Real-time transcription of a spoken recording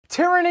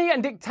Tyranny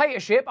and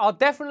dictatorship are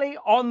definitely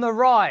on the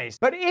rise.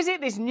 But is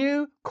it this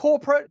new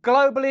corporate,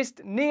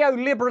 globalist,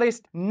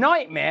 neoliberalist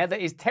nightmare that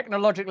is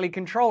technologically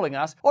controlling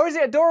us? Or is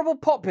it adorable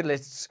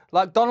populists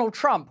like Donald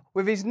Trump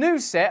with his new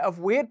set of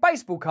weird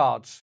baseball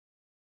cards?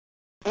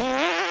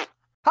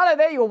 Hello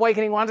there, you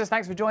awakening wonders.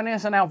 Thanks for joining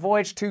us on our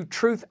voyage to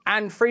truth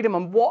and freedom,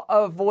 and what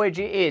a voyage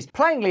it is.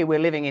 Plainly, we're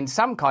living in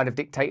some kind of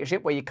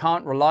dictatorship where you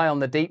can't rely on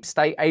the deep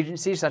state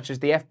agencies such as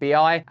the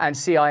FBI and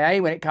CIA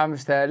when it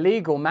comes to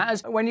legal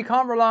matters, when you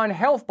can't rely on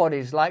health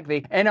bodies like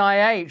the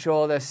NIH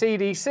or the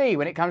CDC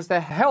when it comes to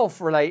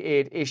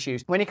health-related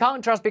issues, when you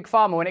can't trust Big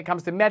Pharma when it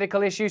comes to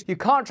medical issues, you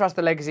can't trust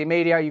the legacy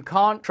media, you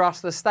can't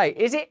trust the state.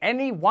 Is it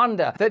any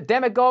wonder that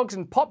demagogues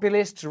and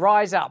populists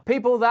rise up?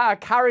 People that are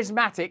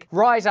charismatic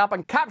rise up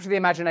and capture the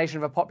imagination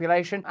of a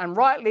population and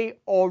rightly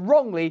or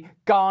wrongly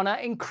garner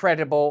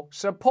incredible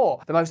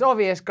support. The most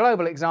obvious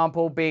global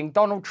example being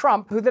Donald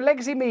Trump, who the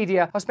legacy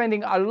media are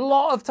spending a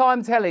lot of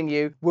time telling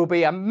you will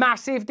be a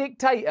massive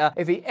dictator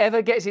if he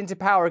ever gets into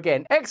power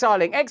again.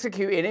 Exiling,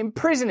 executing,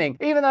 imprisoning,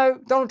 even though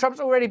Donald Trump's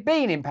already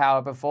been in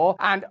power before,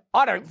 and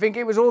I don't think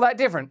it was all that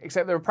different,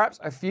 except there were perhaps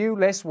a few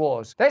less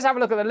wars. Let's have a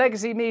look at the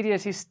legacy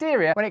media's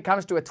hysteria when it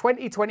comes to a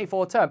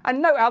 2024 term,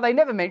 and note how they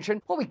never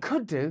mention what we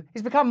could do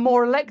is become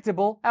more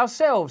electable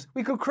ourselves.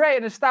 We could create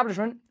an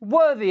establishment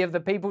worthy of the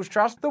people's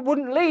trust that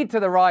wouldn't lead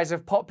to the rise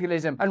of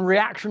populism and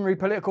reactionary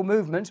political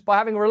movements by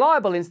having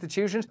reliable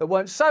institutions that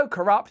weren't so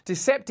corrupt,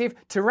 deceptive,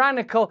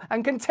 tyrannical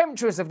and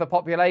contemptuous of the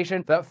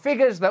population that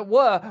figures that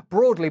were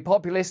broadly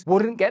populist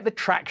wouldn't get the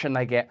traction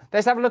they get.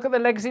 Let's have a look at the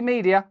legacy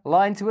media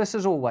lying to us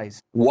as always.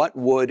 What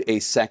would a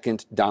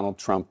second Donald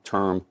Trump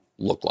term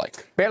look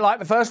like? Bit like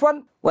the first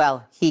one?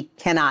 Well, he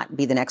cannot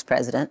be the next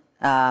president.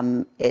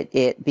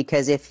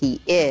 Because if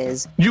he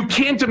is... You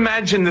can't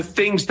imagine the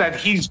things that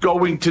he's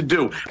going to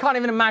do. Can't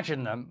even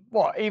imagine them.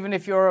 What, even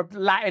if you're a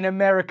Latin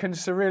American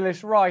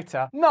surrealist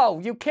writer? No,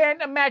 you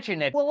can't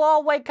imagine it. We'll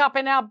all wake up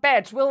in our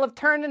beds. We'll have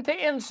turned into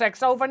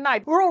insects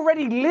overnight. We're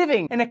already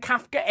living in a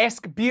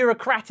Kafkaesque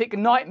bureaucratic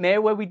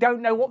nightmare where we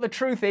don't know what the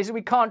truth is and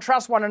we can't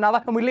trust one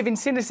another and we live in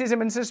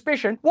cynicism and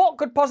suspicion. What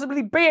could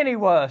possibly be any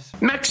worse?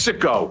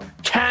 Mexico,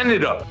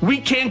 Canada. We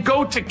can't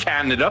go to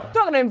Canada.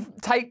 Not going to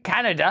take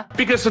Canada.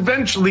 Because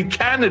eventually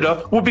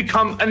Canada will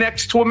become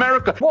annexed to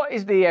America. What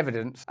is the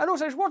evidence? And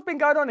also, what's been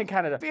going on in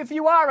Canada? If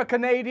you are a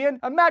Canadian,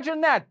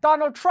 imagine that.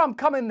 Donald Trump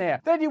coming there.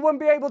 Then you wouldn't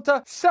be able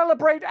to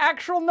celebrate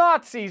actual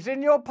Nazis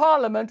in your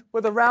parliament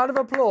with a round of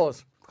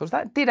applause. Because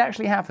that did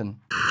actually happen.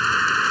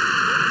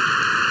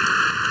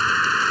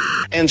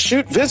 And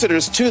shoot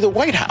visitors to the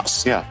White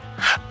House. Yeah,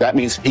 that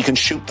means he can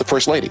shoot the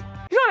First Lady.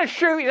 He's not going to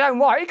shoot his own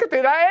wife. He could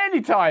do that at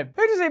any time.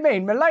 Who does he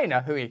mean?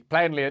 Melania, who he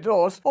plainly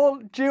adores, or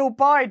Jill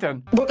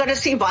Biden? We're going to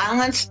see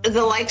violence,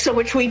 the likes of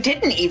which we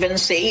didn't even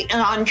see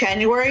on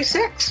January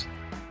 6th.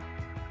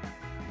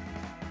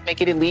 Make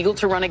it illegal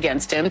to run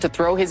against him, to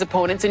throw his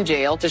opponents in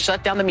jail, to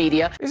shut down the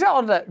media. Is it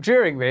odd that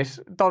during this,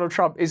 Donald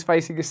Trump is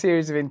facing a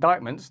series of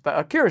indictments that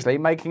are curiously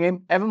making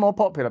him ever more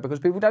popular because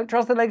people don't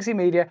trust the legacy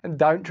media and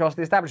don't trust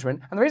the establishment.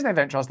 And the reason they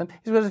don't trust them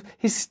is because of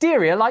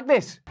hysteria like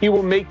this. He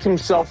will make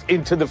himself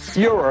into the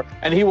Fuhrer,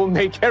 and he will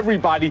make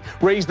everybody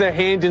raise their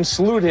hand and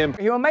salute him.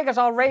 He will make us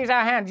all raise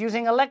our hands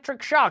using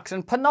electric shocks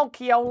and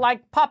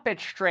Pinocchio-like puppet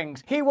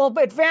strings. He will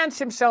advance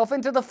himself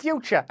into the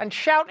future and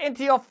shout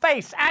into your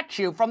face at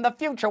you from the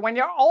future when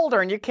you're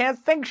older and you can't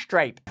think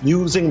straight.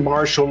 Using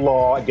martial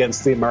law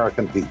against the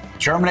American people.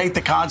 Terminate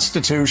the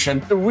Constitution.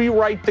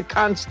 Rewrite the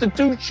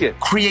Constitution.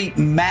 Create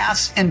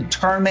mass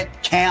internment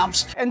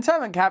camps.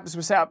 Internment camps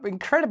were set up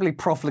incredibly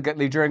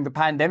profligately during the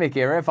pandemic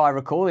era, if I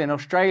recall, in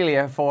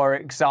Australia, for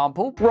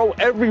example. Throw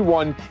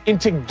everyone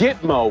into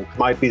Gitmo.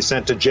 Might be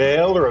sent to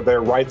jail or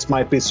their rights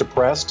might be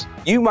suppressed.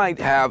 You might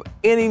have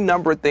any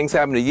number of things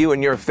happen to you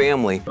and your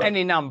family.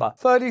 Any number.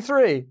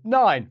 33,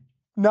 9.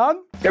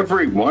 None?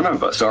 Every one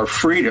of us, our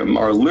freedom,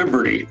 our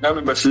liberty, none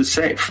of us is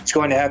safe. He's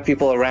going to have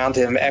people around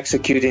him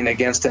executing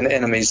against an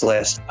enemy's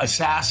list.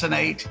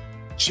 Assassinate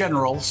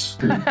generals.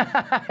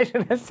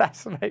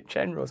 Assassinate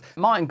generals.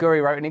 Martin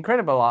Gurry wrote an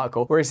incredible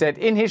article where he said,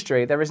 in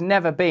history, there has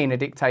never been a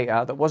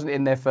dictator that wasn't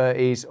in their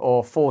 30s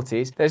or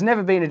 40s. There's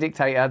never been a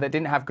dictator that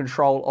didn't have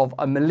control of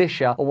a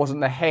militia or wasn't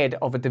the head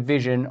of a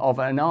division of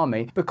an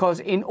army. Because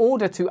in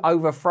order to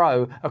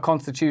overthrow a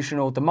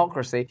constitutional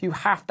democracy, you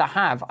have to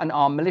have an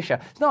armed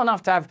militia. It's not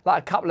enough to have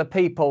like a couple of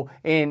people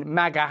in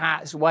MAGA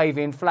hats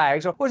waving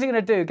flags. Or what's he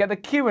going to do? Get the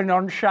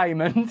QAnon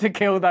shaman to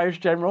kill those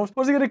generals?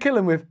 What's he going to kill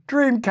them with?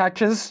 Dream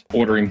catchers?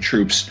 Ordering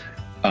troops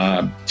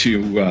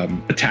to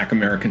attack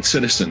American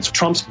citizens.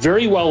 Trump's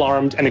very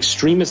well-armed and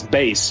extremist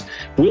base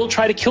will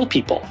try to kill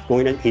people.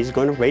 He's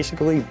going to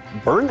basically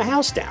burn the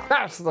house down.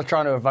 That's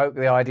trying to evoke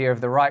the idea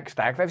of the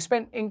Reichstag. They've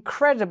spent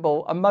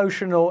incredible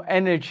emotional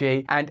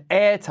energy and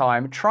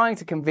airtime trying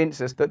to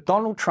convince us that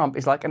Donald Trump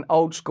is like an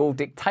old-school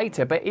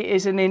dictator, but it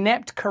is an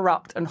inept,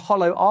 corrupt and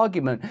hollow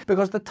argument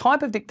because the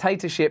type of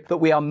dictatorship that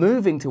we are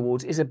moving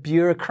towards is a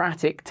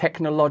bureaucratic,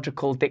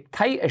 technological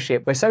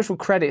dictatorship where social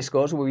credit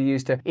scores will be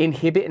used to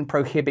inhibit and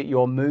prohibit inhibit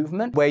your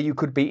movement, where you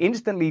could be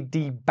instantly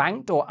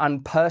debanked or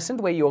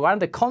unpersoned, where you're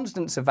under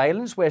constant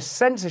surveillance, where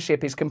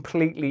censorship is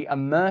completely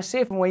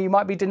immersive, and where you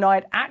might be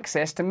denied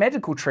access to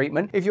medical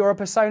treatment if you're a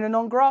persona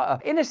non grata.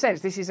 In a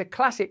sense, this is a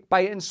classic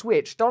bait and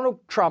switch. Donald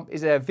Trump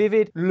is a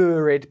vivid,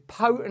 lurid,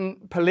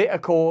 potent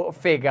political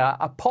figure,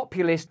 a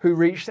populist who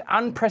reached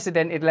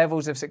unprecedented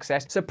levels of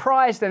success,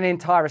 surprised an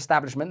entire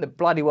establishment that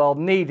bloody well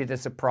needed a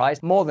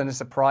surprise, more than a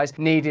surprise,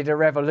 needed a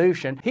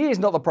revolution. He is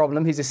not the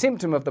problem, he's a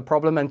symptom of the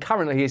problem, and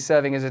currently he is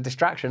serving as a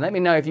distraction. Let me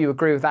know if you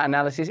agree with that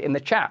analysis in the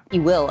chat. He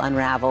will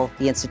unravel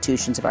the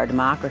institutions of our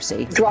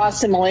democracy. Draw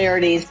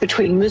similarities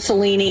between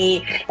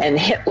Mussolini and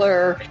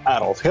Hitler.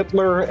 Adolf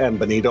Hitler and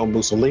Benito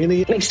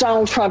Mussolini. Makes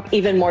Donald Trump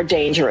even more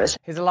dangerous.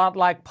 He's a lot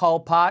like Pol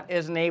Pot,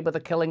 isn't he, with the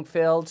killing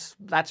fields?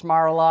 That's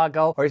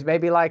Mar-a-Lago. Or he's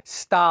maybe like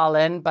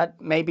Stalin, but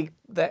maybe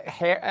the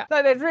hair.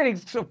 No, they're really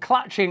sort of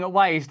clutching at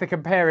ways to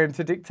compare him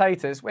to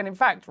dictators, when in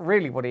fact,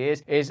 really what he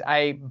is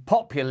a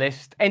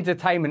populist,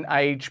 entertainment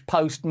age,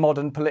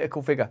 postmodern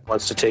political figure.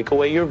 Wants to take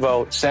away your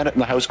vote. Senate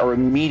and the House are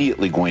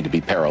immediately going to be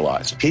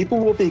paralyzed. People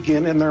will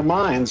begin in their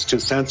minds to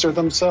censor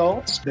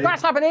themselves.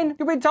 That's happening.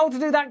 You've been told to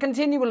do that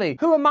continually.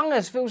 Who among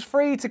us feels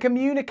free to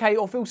communicate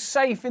or feels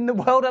safe in the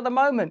world at the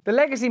moment? The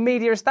legacy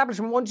media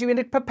establishment wants you in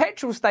a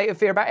perpetual state of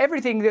fear about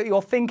everything that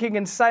you're thinking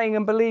and saying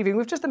and believing.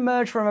 We've just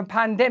emerged from a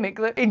pandemic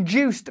that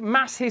induced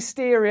mass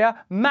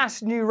hysteria,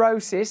 mass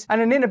neurosis,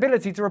 and an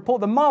inability to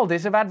report the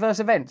mildest of adverse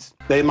events.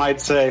 They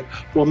might say,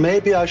 well,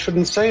 maybe I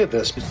shouldn't say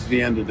this. It's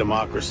the end of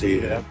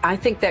democracy. I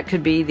think that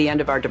could be the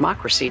end of our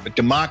democracy. But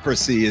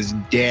democracy is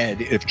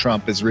dead if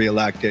Trump is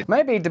reelected.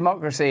 Maybe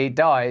democracy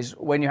dies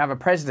when you have a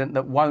president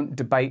that won't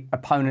debate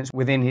opponents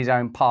within his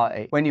own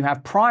party. When you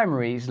have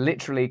primaries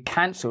literally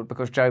cancelled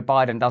because Joe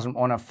Biden doesn't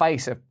want to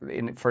face,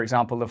 for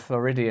example, the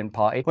Floridian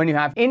party. When you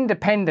have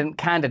independent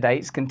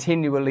candidates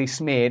continually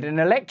smeared, an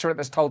electorate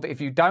that's told that if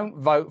you don't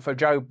vote for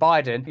Joe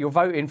Biden, you're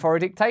voting for a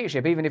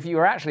dictatorship, even if you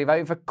were actually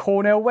voting for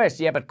Cornel West.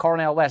 Yeah, but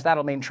Cornel West,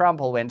 that'll mean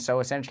Trump will win, so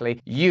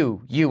essentially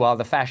you are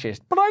the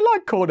fascist. But I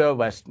like Cornel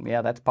West.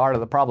 Yeah, that's part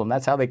of the problem.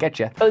 That's how they get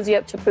you. Cozy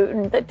up to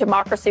Putin that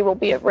democracy will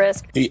be at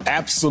risk. The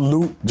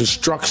absolute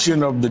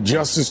destruction of the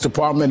Justice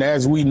Department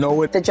as we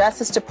know it. The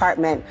Justice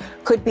Department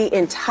could be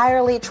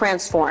entirely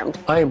transformed.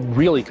 I am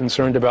really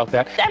concerned about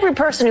that. Every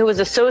person who was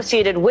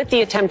associated with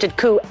the attempted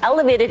coup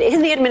elevated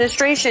in the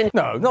administration.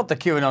 No, not the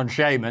QAnon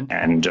shaman.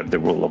 And the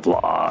rule of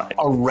law.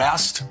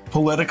 Arrest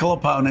political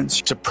opponents.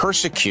 To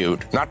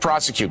persecute, not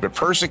prosecute, but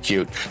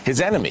persecute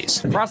his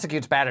enemies.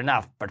 Prosecute's bad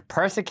enough, but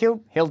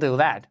persecute? He'll do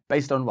that.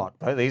 Based on what?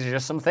 Well, these are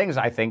just some things,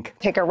 I think.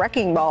 Take a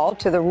wrecking ball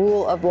to the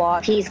rule of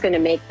law. He's going to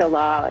make the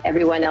law.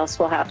 Everyone else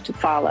will have to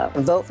follow.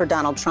 Vote for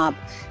Donald Trump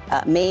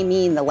may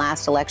mean the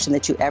last election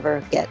that you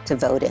ever get to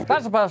vote in.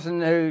 That's a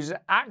person whose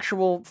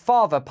actual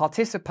father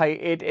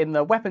participated in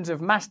the weapons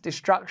of mass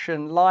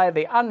destruction lie,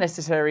 the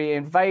unnecessary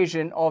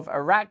invasion of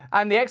Iraq,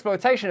 and the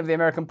exploitation of the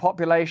American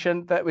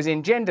population that was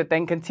engendered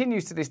then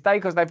continues to this day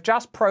because they've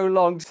just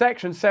prolonged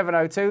Section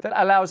 702 that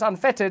allows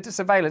unfettered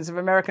surveillance of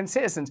American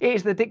citizens. It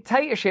is the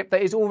dictatorship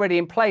that is already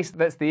in place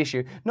that's the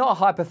issue, not a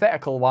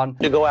hypothetical one.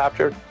 To go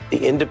after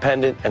the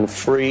independent and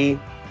free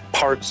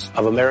parts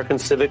of American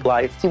civic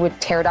life. He would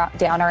tear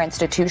down our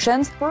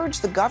institutions. Purge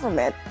the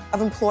government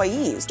of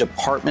employees.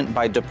 Department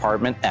by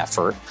department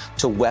effort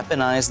to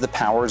weaponize the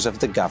powers of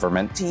the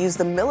government. To use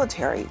the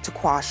military to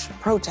quash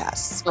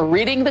protests.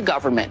 Ridding the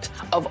government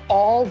of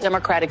all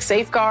democratic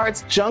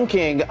safeguards.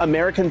 Junking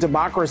American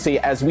democracy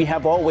as we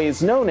have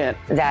always known it.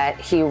 That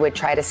he would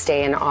try to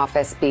stay in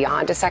office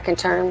beyond a second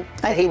term.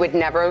 That he would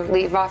never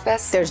leave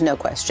office. There's no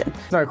question.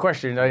 No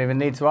question. You don't even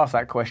need to ask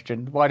that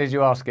question. Why did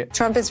you ask it?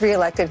 Trump is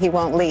reelected. He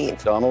won't leave.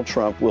 Donald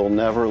Trump will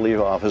never leave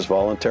office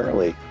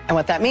voluntarily. And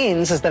what that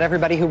means is that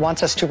everybody who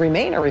wants us to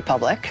remain a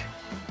republic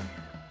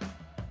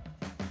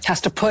has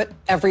to put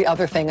every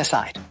other thing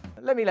aside.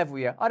 Let me level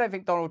you. I don't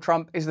think Donald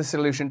Trump is the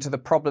solution to the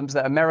problems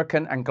that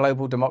American and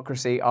global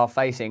democracy are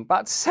facing.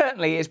 But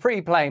certainly it's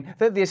pretty plain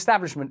that the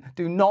establishment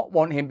do not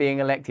want him being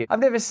elected.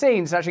 I've never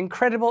seen such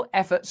incredible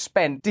effort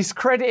spent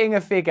discrediting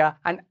a figure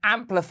and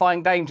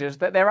amplifying dangers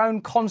that their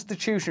own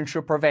constitution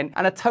should prevent,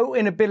 and a total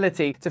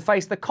inability to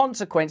face the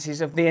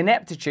consequences of the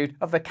ineptitude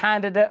of the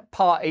candidate,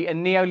 party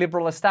and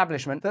neoliberal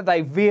establishment that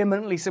they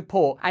vehemently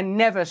support and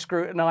never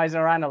scrutinise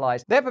or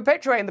analyse. They're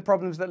perpetuating the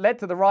problems that led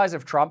to the rise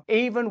of Trump,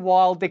 even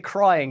while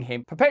decrying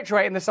him,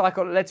 perpetuating the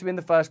cycle that led to him in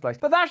the first place.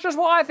 But that's just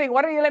what I think.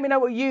 Why don't you let me know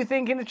what you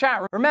think in the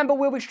chat? Remember,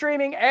 we'll be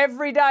streaming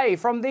every day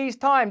from these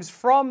times,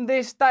 from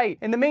this date.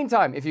 In the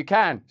meantime, if you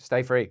can,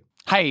 stay free.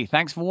 Hey,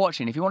 thanks for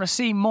watching. If you want to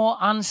see more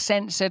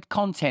uncensored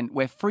content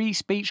where free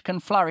speech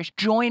can flourish,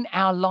 join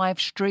our live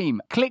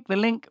stream. Click the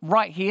link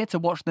right here to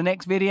watch the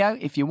next video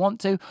if you want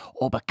to,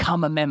 or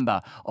become a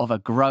member of a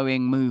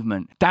growing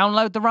movement.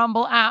 Download the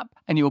Rumble app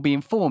and you'll be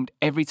informed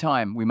every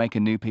time we make a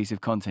new piece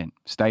of content.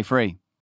 Stay free.